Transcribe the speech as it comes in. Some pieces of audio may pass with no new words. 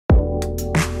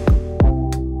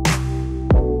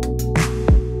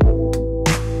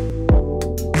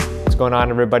going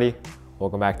on, everybody?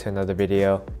 Welcome back to another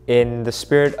video. In the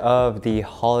spirit of the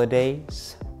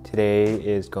holidays, today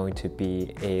is going to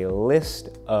be a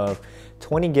list of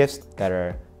 20 gifts that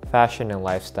are fashion and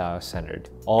lifestyle centered.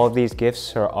 All of these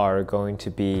gifts are going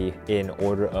to be in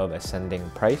order of ascending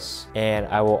price, and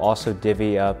I will also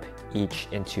divvy up each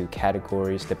into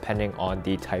categories depending on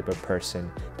the type of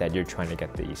person that you're trying to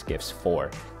get these gifts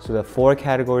for. So the 4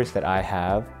 categories that I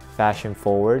have: fashion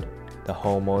forward, the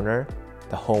homeowner,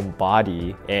 the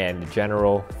homebody, and the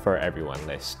general for everyone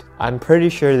list. I'm pretty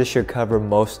sure this should cover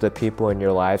most of the people in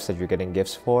your lives that you're getting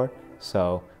gifts for.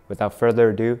 So without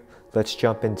further ado, let's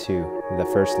jump into the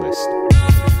first list.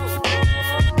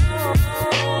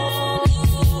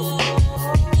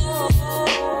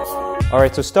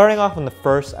 Alright, so starting off on the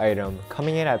first item,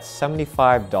 coming in at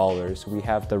 $75, we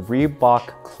have the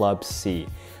Reebok Club C.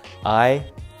 I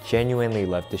genuinely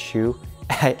love this shoe.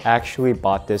 I actually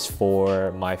bought this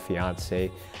for my fiance.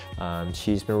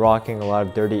 She's been rocking a lot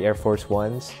of dirty Air Force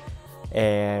Ones,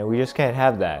 and we just can't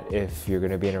have that if you're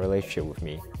gonna be in a relationship with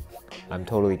me. I'm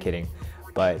totally kidding,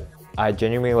 but I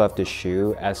genuinely love this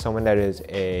shoe. As someone that is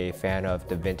a fan of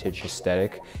the vintage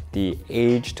aesthetic, the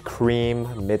aged cream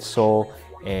midsole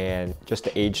and just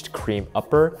the aged cream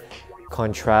upper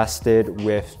contrasted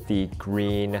with the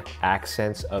green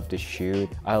accents of the shoe.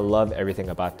 I love everything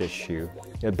about this shoe.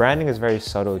 The branding is very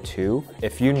subtle too.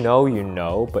 If you know, you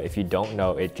know, but if you don't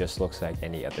know, it just looks like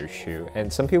any other shoe.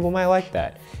 And some people might like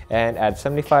that. And at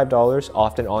 $75,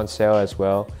 often on sale as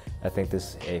well, I think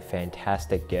this is a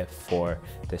fantastic gift for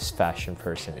this fashion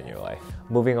person in your life.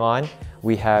 Moving on,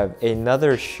 we have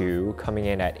another shoe coming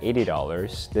in at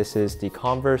 $80. This is the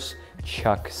Converse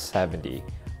Chuck 70.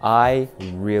 I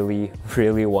really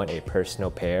want a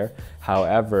personal pair.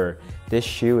 However, this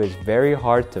shoe is very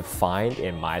hard to find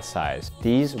in my size.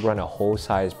 These run a whole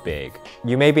size big.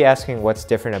 You may be asking what's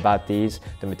different about these.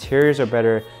 The materials are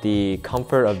better. The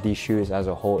comfort of these shoes as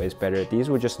a whole is better. These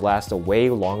will just last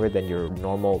way longer than your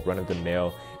normal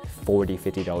run-of-the-mill $40,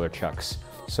 $50 Chucks.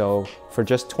 So for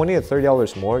just $20 to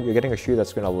 $30 more, you're getting a shoe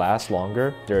that's gonna last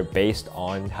longer. They're based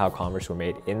on how Converse were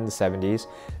made in the 70s.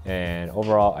 And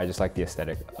overall, I just like the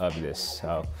aesthetic of this.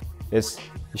 So this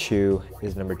shoe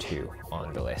is number 2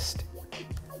 on the list.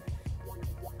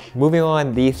 Moving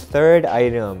on, the third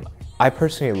item. I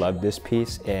personally love this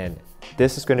piece, and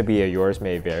this is gonna be a yours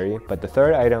may vary, but the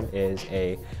third item is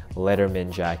a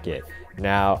Letterman jacket.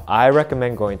 Now, I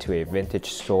recommend going to a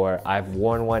vintage store. I've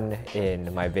worn one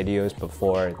in my videos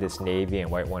before, this navy and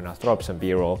white one. I'll throw up some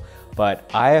B-roll, but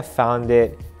I have found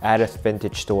it at a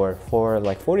vintage store for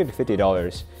like $40 to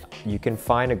 $50. You can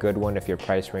find a good one if your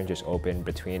price range is open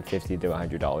between $50 to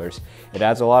 $100. It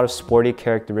adds a lot of sporty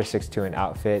characteristics to an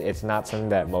outfit. It's not something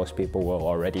that most people will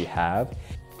already have.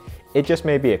 It just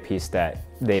may be a piece that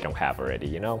they don't have already,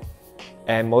 you know?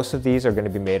 And most of these are going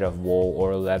to be made of wool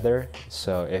or leather,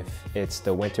 so if it's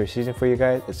the winter season for you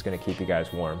guys, it's going to keep you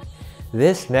guys warm.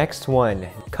 This next one,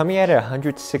 coming at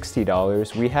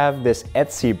 $160, we have this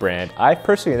Etsy brand. I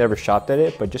personally never shopped at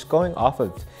it, but just going off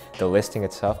of the listing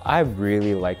itself, I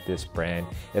really like this brand.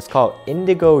 It's called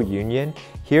Indigo Union.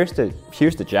 Here's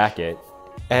the jacket,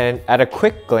 and at a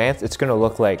quick glance, it's going to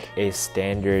look like a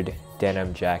standard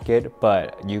denim jacket,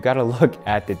 but you gotta look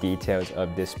at the details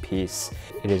of this piece.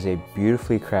 It is a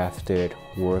beautifully crafted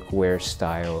workwear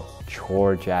style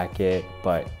chore jacket,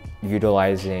 but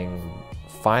utilizing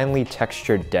finely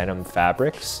textured denim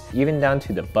fabrics, even down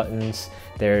to the buttons.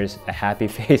 There's a happy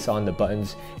face on the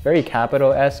buttons, very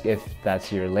Capital-esque if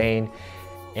that's your lane,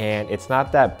 and it's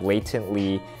not that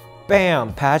blatantly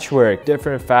bam, patchwork,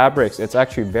 different fabrics. It's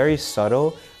actually very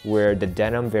subtle, where the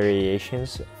denim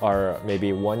variations are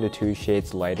maybe 1 to 2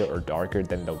 shades lighter or darker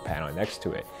than the panel next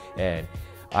to it. And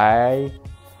I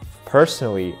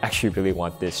personally actually really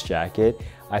want this jacket.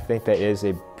 I think that is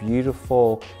a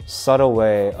beautiful, subtle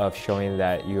way of showing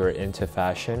that you're into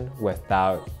fashion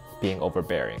without being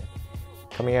overbearing.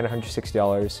 Coming at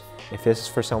 $160, if this is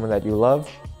for someone that you love,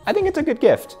 I think it's a good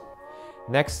gift.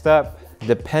 Next up,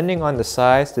 depending on the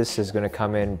size, this is going to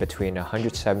come in between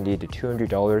 $170 to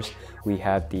 $200. We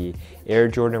have the Air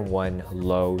Jordan 1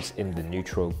 Lows in the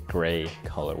neutral gray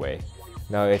colorway.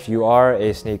 Now, if you are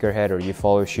a sneakerhead or you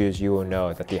follow shoes, you will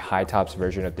know that the high tops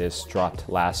version of this dropped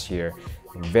last year.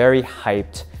 Very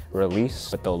hyped release,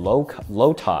 but the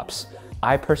low tops,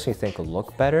 I personally think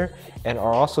look better and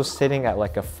are also sitting at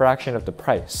like a fraction of the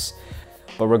price.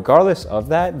 But regardless of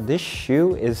that, this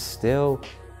shoe is still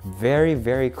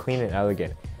very clean and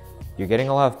elegant. You're getting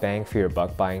a lot of bang for your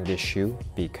buck buying this shoe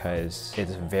because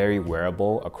it's very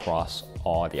wearable across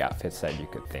all the outfits that you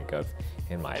could think of,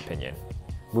 in my opinion.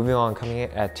 Moving on, coming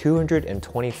in at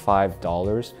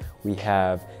 $225, we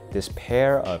have this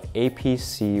pair of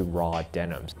APC raw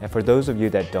denims. And for those of you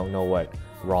that don't know what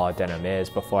raw denim is,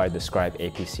 before I describe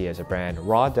APC as a brand,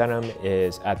 raw denim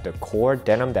is at the core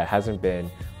denim that hasn't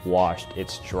been washed,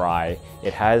 it's dry.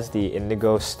 It has the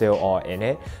indigo still all in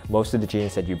it. Most of the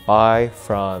jeans that you buy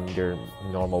from your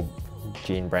normal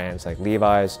jean brands like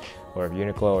Levi's or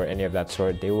Uniqlo or any of that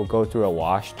sort, they will go through a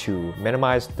wash to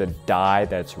minimize the dye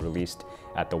that's released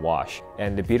at the wash.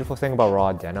 And the beautiful thing about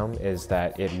raw denim is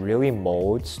that it really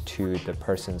molds to the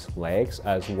person's legs,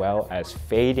 as well as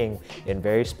fading in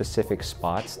very specific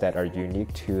spots that are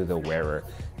unique to the wearer,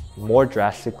 more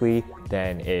drastically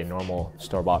than a normal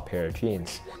store-bought pair of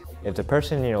jeans. If the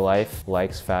person in your life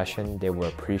likes fashion, they will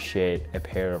appreciate a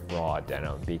pair of raw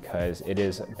denim because it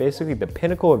is basically the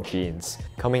pinnacle of jeans.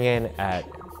 Coming in at,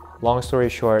 long story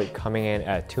short, coming in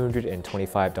at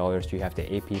 $225, you have the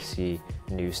APC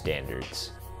new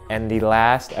standards. And the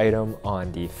last item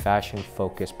on the fashion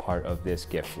focused part of this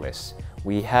gift list,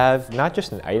 we have not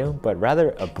just an item, but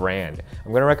rather a brand.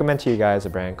 I'm gonna recommend to you guys a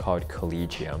brand called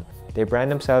Collegium. They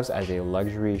brand themselves as a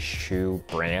luxury shoe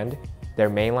brand. Their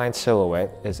mainline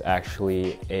silhouette is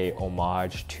actually a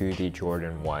homage to the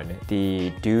Jordan 1. The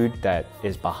dude that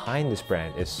is behind this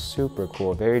brand is super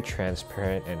cool, very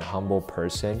transparent and humble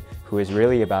person who is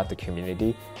really about the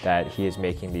community that he is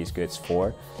making these goods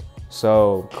for.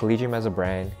 So Collegium as a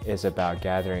brand is about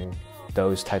gathering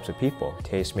those types of people,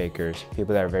 tastemakers,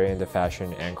 people that are very into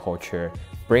fashion and culture,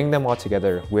 bring them all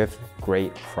together with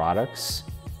great products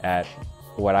at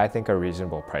what I think are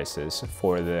reasonable prices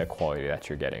for the quality that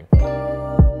you're getting.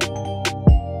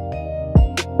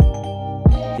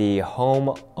 The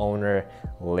homeowner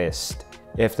list.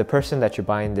 If the person that you're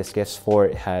buying this gifts for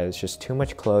has just too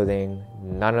much clothing,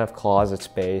 not enough closet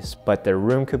space, but their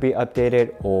room could be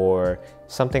updated or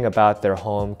something about their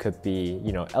home could be,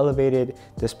 elevated,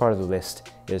 this part of the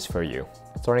list is for you.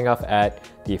 Starting off at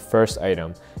the first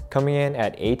item, coming in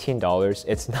at $18,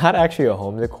 it's not actually a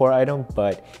home decor item,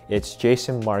 but it's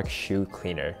Jason Mark's shoe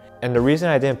cleaner. And the reason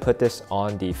I didn't put this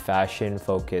on the fashion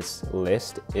focused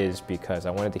list is because I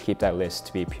wanted to keep that list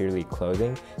to be purely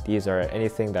clothing. These are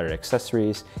anything that are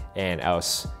accessories and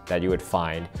else that you would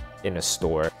find in a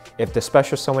store. If the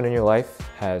special someone in your life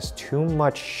has too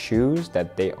much shoes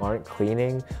that they aren't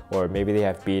cleaning, or maybe they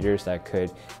have beaters that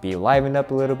could be livened up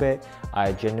a little bit,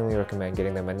 I genuinely recommend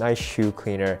getting them a nice shoe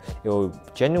cleaner. It will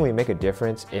genuinely make a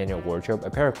difference in your wardrobe. A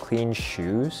pair of clean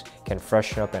shoes can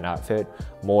freshen up an outfit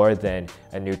more than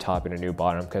a new top and a new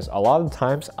bottom, because a lot of the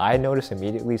times I notice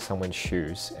immediately someone's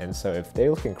shoes. And so if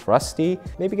they're looking crusty,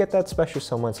 maybe get that special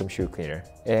someone some shoe cleaner.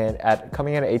 And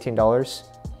coming in at $18,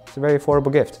 it's a very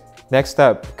affordable gift. Next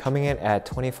up, coming in at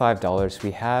 $25,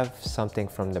 we have something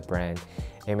from the brand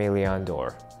Aimé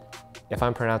d'Or. If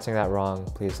I'm pronouncing that wrong,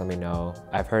 please let me know.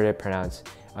 I've heard it pronounced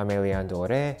Aimé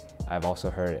d'Or. I've also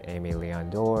heard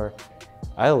Aimé d'Or.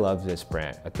 I love this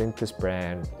brand. I think this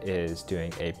brand is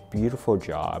doing a beautiful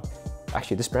job.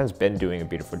 Actually, this brand's been doing a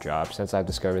beautiful job since I've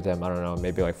discovered them, I don't know,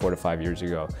 maybe like 4 to 5 years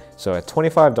ago. So at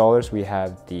 $25, we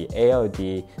have the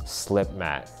ALD Slip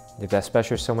Mat. If that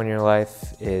special someone in your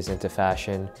life is into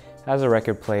fashion, as a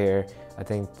record player, I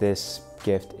think this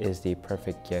gift is the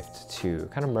perfect gift to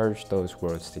kind of merge those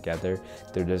worlds together.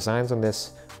 The designs on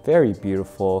this, very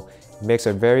beautiful, makes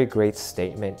a very great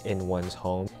statement in one's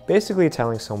home. Basically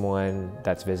telling someone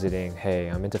that's visiting, hey,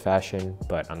 I'm into fashion,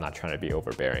 but I'm not trying to be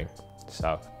overbearing.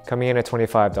 So coming in at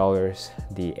 $25,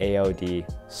 the ALD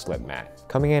Slip Mat.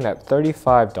 Coming in at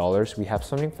 $35, we have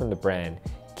something from the brand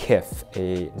Kith,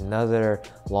 another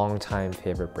longtime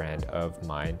favorite brand of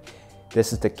mine.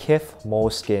 This is the Kith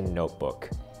Moleskin Notebook.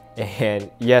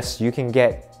 And yes, you can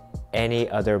get any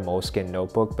other Moleskin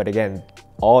notebook, but again,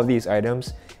 all of these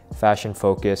items, fashion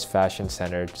focused, fashion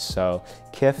centered. So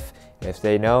Kith, if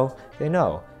they know, they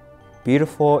know.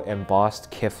 Beautiful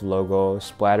embossed Kith logo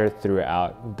splattered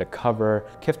throughout the cover.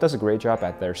 Kith does a great job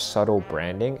at their subtle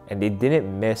branding, and they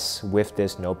didn't miss with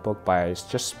this notebook by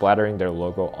just splattering their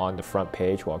logo on the front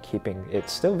page while keeping it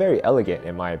still very elegant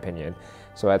in my opinion.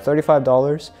 So at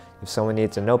 $35, if someone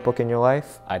needs a notebook in your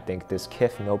life, I think this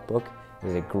Kith notebook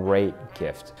is a great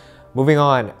gift. Moving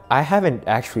on, I haven't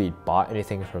actually bought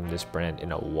anything from this brand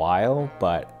in a while,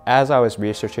 but as I was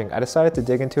researching, I decided to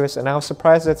dig into this and I was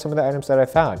surprised at some of the items that I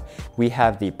found. We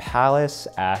have the Palace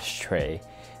ashtray.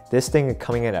 This thing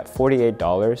coming in at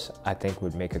 $48, I think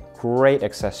would make a great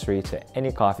accessory to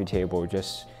any coffee table.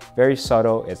 Just very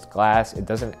subtle, it's glass, it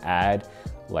doesn't add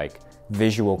like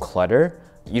visual clutter.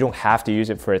 You don't have to use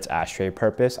it for its ashtray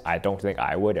purpose. I don't think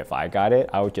I would if I got it.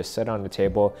 I would just sit on the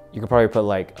table. You could probably put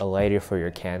like a lighter for your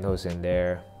candles in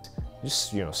there.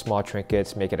 just, you know, small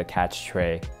trinkets, make it a catch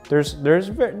tray. There's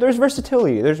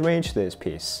versatility, there's range to this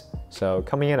piece. So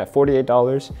coming in at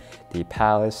 $48, the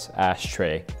Palace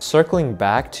ashtray. Circling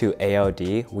back to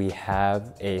AOD, we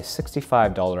have a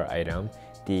 $65 item,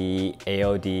 the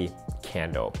AOD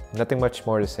candle. Nothing much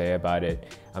more to say about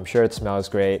it. I'm sure it smells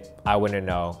great. I wouldn't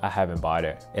know, I haven't bought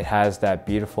it. It has that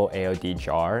beautiful AOD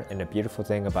jar, and the beautiful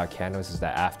thing about candles is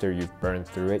that after you've burned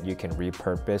through it, you can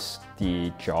repurpose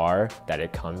the jar that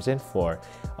it comes in for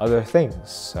other things.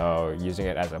 So using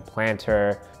it as a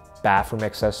planter, bathroom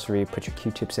accessory, put your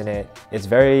Q-tips in it. It's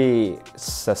very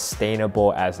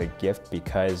sustainable as a gift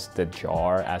because the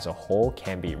jar as a whole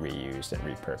can be reused and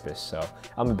repurposed. So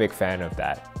I'm a big fan of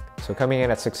that. So coming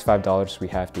in at $65, we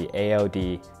have the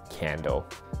AOD candle.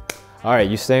 All right,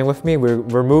 you staying with me?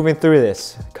 We're moving through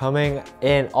this. Coming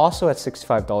in also at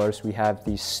 $65, we have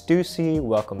the Stussy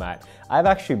welcome mat. I've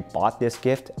actually bought this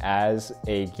gift as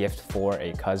a gift for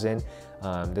a cousin.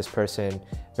 This person,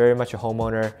 very much a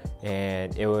homeowner,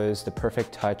 and it was the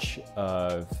perfect touch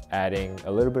of adding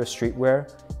a little bit of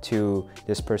streetwear to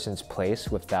this person's place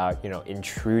without, you know,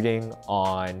 intruding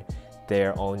on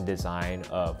their own design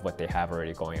of what they have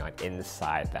already going on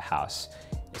inside the house.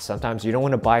 Sometimes you don't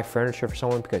want to buy furniture for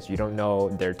someone because you don't know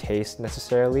their taste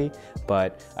necessarily,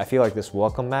 but I feel like this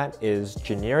welcome mat is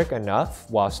generic enough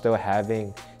while still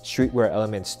having streetwear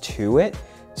elements to it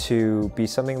to be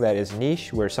something that is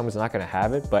niche where someone's not going to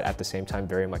have it, but at the same time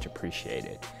very much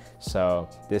appreciated. So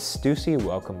this Stussy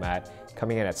welcome mat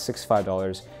coming in at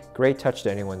 $65, great touch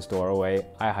to anyone's doorway.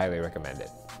 I highly recommend it.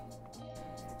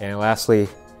 And lastly,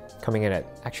 coming in at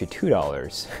actually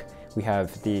 $2, we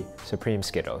have the Supreme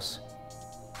Skittles.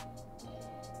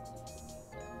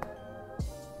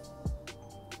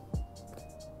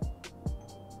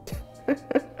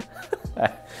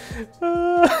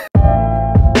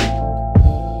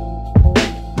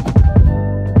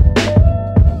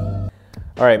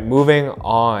 All right, moving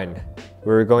on,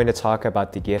 we're going to talk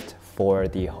about the gift for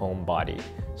the Homebody.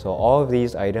 So all of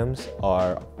these items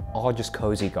are all just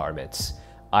cozy garments.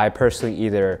 I personally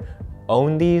either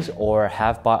own these or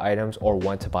have bought items or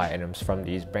want to buy items from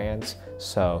these brands.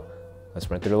 So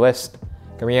let's run through the list.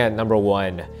 Coming in at number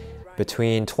 1,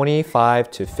 between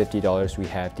 $25 to $50, we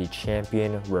have the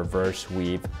Champion Reverse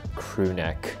Weave Crew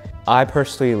Neck. I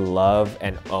personally love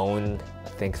and own, I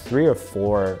think, 3 or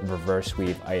 4 reverse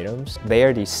weave items. They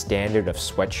are the standard of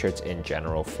sweatshirts in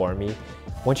general for me.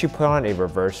 Once you put on a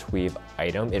reverse weave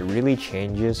item, it really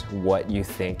changes what you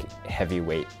think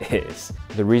heavyweight is.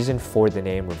 The reason for the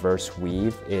name reverse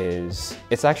weave is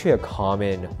it's actually a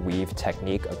common weave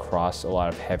technique across a lot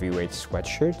of heavyweight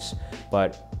sweatshirts,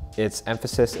 but its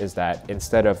emphasis is that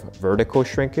instead of vertical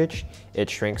shrinkage, it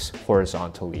shrinks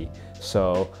horizontally.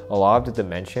 So a lot of the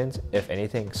dimensions, if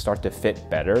anything, start to fit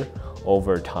better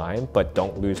over time, but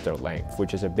don't lose their length,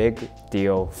 which is a big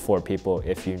deal for people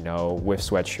if you know with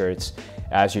sweatshirts.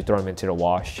 As you throw them into the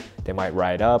wash, they might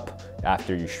ride up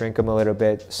after you shrink them a little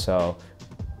bit. So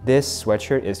this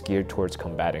sweatshirt is geared towards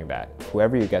combating that.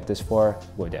 Whoever you get this for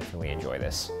will definitely enjoy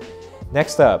this.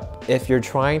 Next up, if you're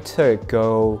trying to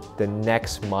go the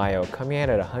next mile, coming in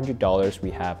at $100,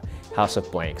 we have House of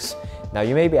Blanks. Now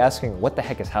you may be asking, what the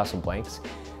heck is House of Blanks?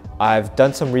 I've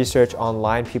done some research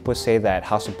online. People say that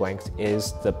House of Blanks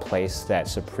is the place that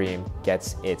Supreme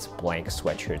gets its blank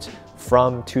sweatshirts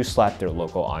from to slap their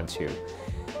logo onto.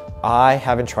 I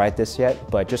haven't tried this yet,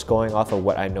 but just going off of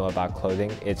what I know about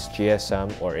clothing, its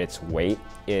GSM or its weight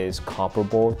is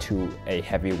comparable to a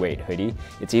heavyweight hoodie.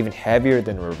 It's even heavier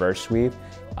than reverse weave.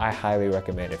 I highly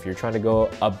recommend if you're trying to go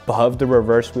above the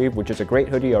reverse weave, which is a great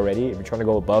hoodie already, if you're trying to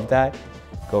go above that,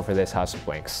 go for this House of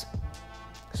Blanks.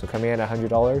 So coming in at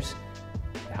 $100,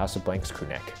 the House of Blanks crew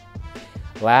neck.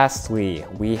 Lastly,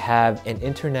 we have an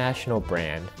international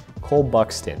brand, Cole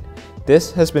Buxton.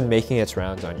 This has been making its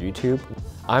rounds on YouTube.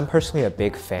 I'm personally a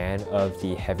big fan of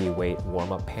the heavyweight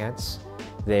warm-up pants.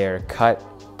 They're cut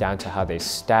down to how they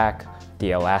stack,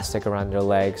 the elastic around their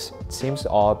legs. It seems to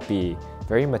all be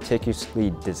very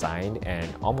meticulously designed and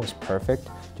almost perfect,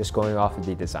 just going off of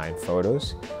the design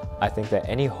photos. I think that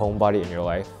any homebody in your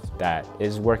life that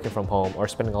is working from home or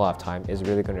spending a lot of time is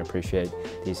really going to appreciate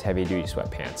these heavy-duty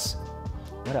sweatpants.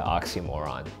 What an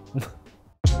oxymoron.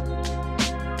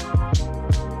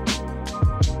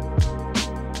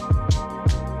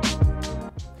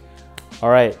 All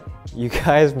right, you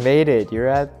guys made it. You're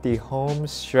at the home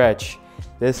stretch.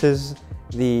 This is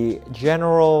the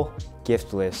general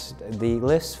gift list, the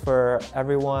list for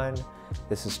everyone.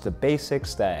 This is the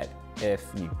basics that if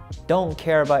you don't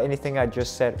care about anything I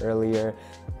just said earlier,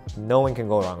 no one can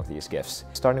go wrong with these gifts.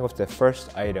 Starting with the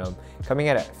first item, coming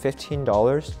in at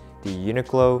 $15, the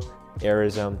Uniqlo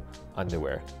Airism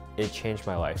underwear. it changed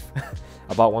my life.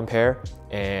 I bought one pair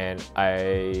and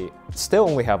I still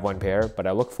only have one pair, but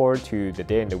I look forward to the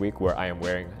day in the week where I am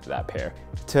wearing that pair.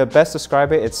 To best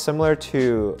describe it, it's similar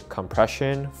to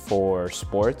compression for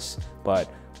sports,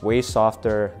 but way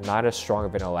softer, not as strong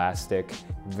of an elastic,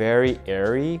 very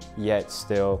airy, yet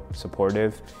still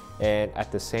supportive. And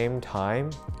at the same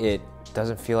time, it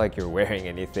doesn't feel like you're wearing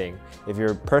anything. If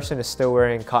your person is still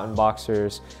wearing cotton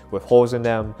boxers with holes in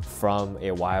them from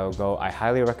a while ago, I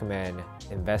highly recommend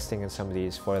investing in some of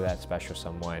these for that special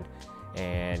someone,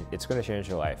 and it's gonna change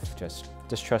your life. Just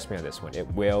trust me on this one. It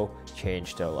will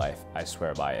change their life, I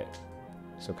swear by it.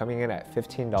 So coming in at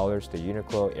 $15, the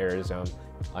Uniqlo Arizone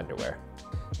underwear.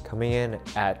 Coming in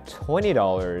at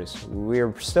 $20,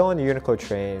 we're still on the Uniqlo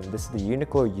train. This is the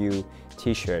Uniqlo U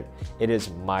t-shirt. It is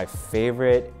my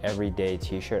favorite everyday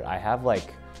t-shirt. I have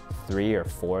like 3 or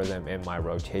 4 of them in my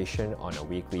rotation on a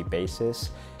weekly basis.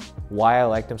 Why I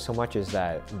like them so much is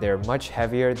that they're much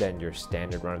heavier than your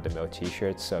standard run-of-the-mill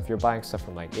t-shirts. So if you're buying stuff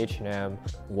from like H&M,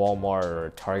 Walmart,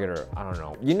 or Target, or I don't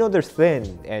know, you know they're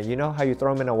thin, and you know how you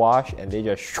throw them in a wash and they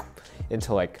just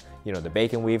into like, you know, the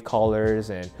bacon weave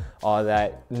collars and all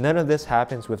that. None of this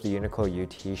happens with the Uniqlo U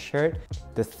t-shirt.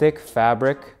 The thick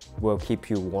fabric will keep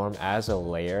you warm as a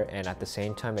layer, and at the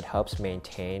same time it helps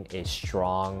maintain a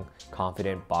strong,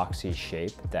 confident, boxy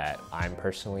shape that I'm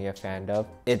personally a fan of.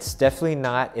 It's definitely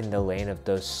not in the lane of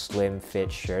those slim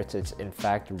fit shirts. It's in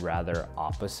fact rather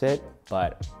opposite,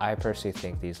 but I personally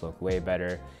think these look way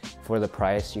better. For the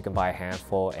price, you can buy a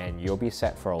handful and you'll be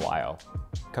set for a while.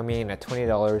 Coming in at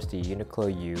 $20, the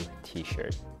Uniqlo U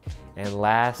t-shirt. And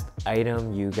last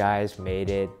item, you guys made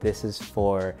it. This is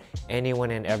for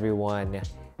anyone and everyone.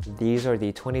 These are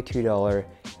the $22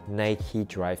 Nike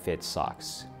Dry Fit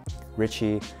socks.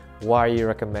 Richie, why are you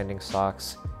recommending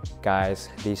socks? Guys,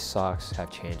 these socks have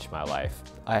changed my life.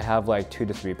 I have like 2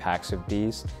 to 3 packs of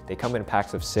these. They come in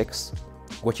packs of 6.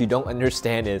 What you don't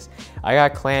understand is I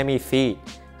got clammy feet.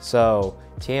 So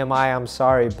TMI, I'm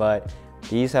sorry, but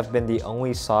these have been the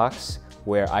only socks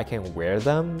where I can wear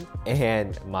them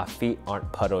and my feet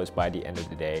aren't puddles by the end of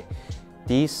the day.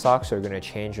 These socks are gonna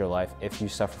change your life if you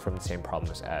suffer from the same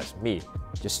problems as me.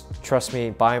 Just trust me,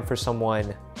 buy them for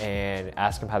someone and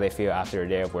ask them how they feel after a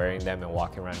day of wearing them and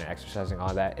walking around and exercising,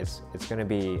 all that. It's gonna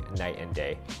be night and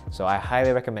day. So I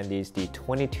highly recommend these, the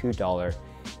 $22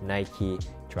 Nike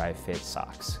Dry Fit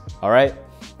socks. All right,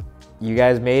 you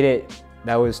guys made it.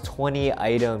 That was 20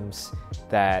 items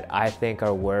that I think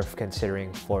are worth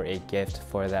considering for a gift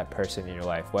for that person in your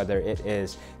life, whether it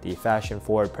is the fashion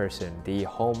forward person, the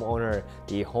homeowner,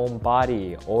 the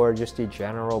homebody, or just the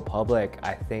general public.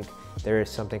 I think there is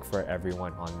something for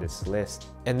everyone on this list.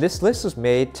 And this list was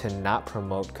made to not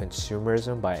promote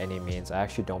consumerism by any means. I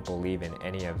actually don't believe in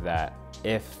any of that.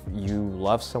 If you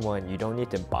love someone, you don't need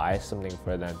to buy something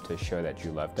for them to show that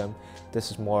you love them.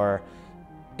 This is more,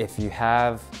 if you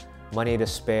have money to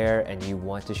spare and you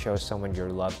want to show someone you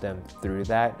love them through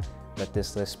that, let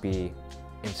this list be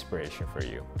inspiration for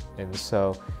you. And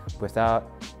so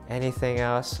without anything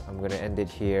else, I'm gonna end it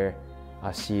here.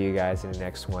 I'll see you guys in the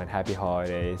next one. Happy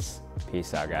holidays.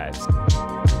 Peace out,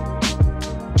 guys.